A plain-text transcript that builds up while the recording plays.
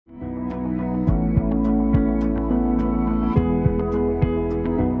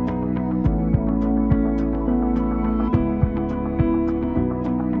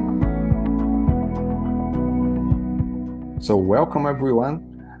So welcome everyone.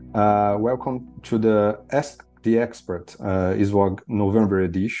 Welcome to the Ask the Expert ISUOG November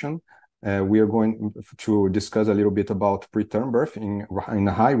edition. We are going to discuss a little bit about preterm birth in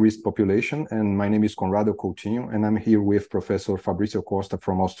a high-risk population. And my name is Conrado Coutinho, and I'm here with Professor Fabrício Costa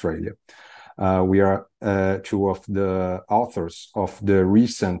from Australia. We are two of the authors of the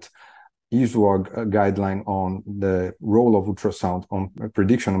recent ISUOG guideline on the role of ultrasound on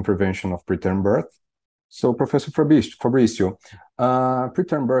prediction and prevention of preterm birth. So, Professor Fabrício,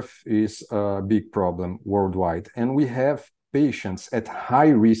 preterm birth is a big problem worldwide, and we have patients at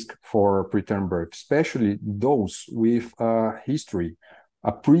high risk for preterm birth, especially those with a history,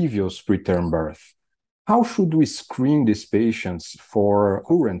 a previous preterm birth. How should we screen these patients for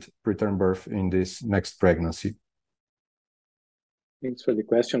current preterm birth in this next pregnancy? Thanks for the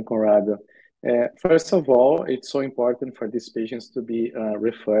question, Conrado. First of all, it's so important for these patients to be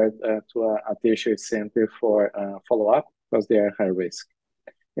referred to a tertiary center for follow-up because they are high risk.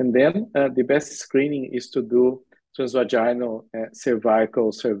 And then the best screening is to do transvaginal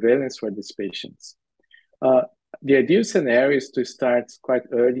cervical surveillance for these patients. The ideal scenario is to start quite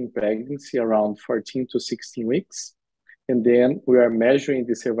early in pregnancy, around 14 to 16 weeks. And then we are measuring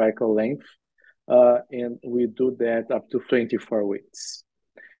the cervical length, and we do that up to 24 weeks.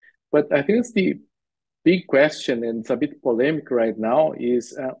 But I think it's the big question, and it's a bit polemic right now,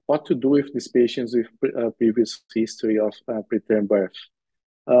 is what to do with these patients with previous history of preterm birth.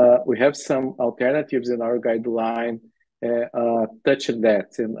 We have some alternatives in our guideline touching that,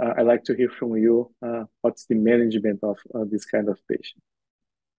 and I'd like to hear from you what's the management of this kind of patient.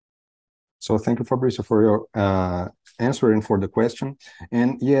 So thank you, Fabrício, for your answering for the question.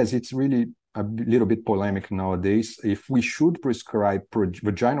 And yes, it's really a little bit polemic nowadays if we should prescribe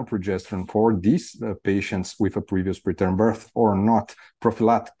vaginal progesterone for these patients with a previous preterm birth or not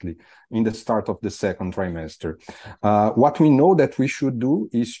prophylactically in the start of the second trimester. What we know that we should do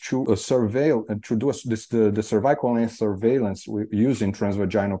is to surveil and to do the cervical length surveillance using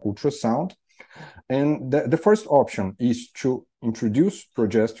transvaginal ultrasound. And the first option is to introduce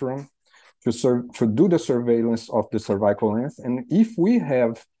progesterone to do the surveillance of the cervical length. And if we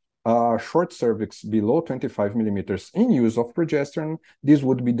have short cervix below 25 millimeters in use of progesterone, this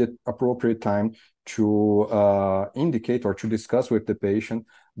would be the appropriate time to indicate or to discuss with the patient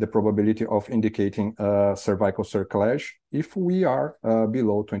the probability of indicating cervical cerclage if we are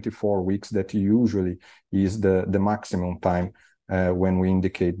below 24 weeks, that usually is the maximum time when we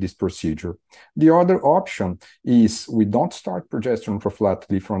indicate this procedure. The other option is we don't start progesterone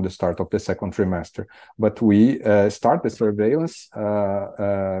prophylactically from the start of the second trimester, but we start the surveillance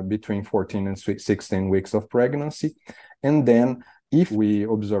between 14 and 16 weeks of pregnancy. And then if we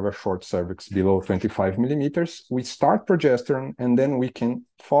observe a short cervix below 25 millimeters, we start progesterone, and then we can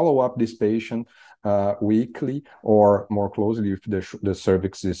follow up this patient weekly or more closely if the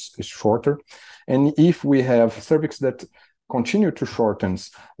cervix is shorter. And if we have cervix that continue to shorten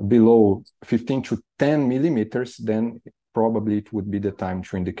below 15 to 10 millimeters, then probably it would be the time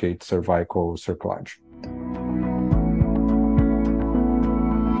to indicate cervical cerclage.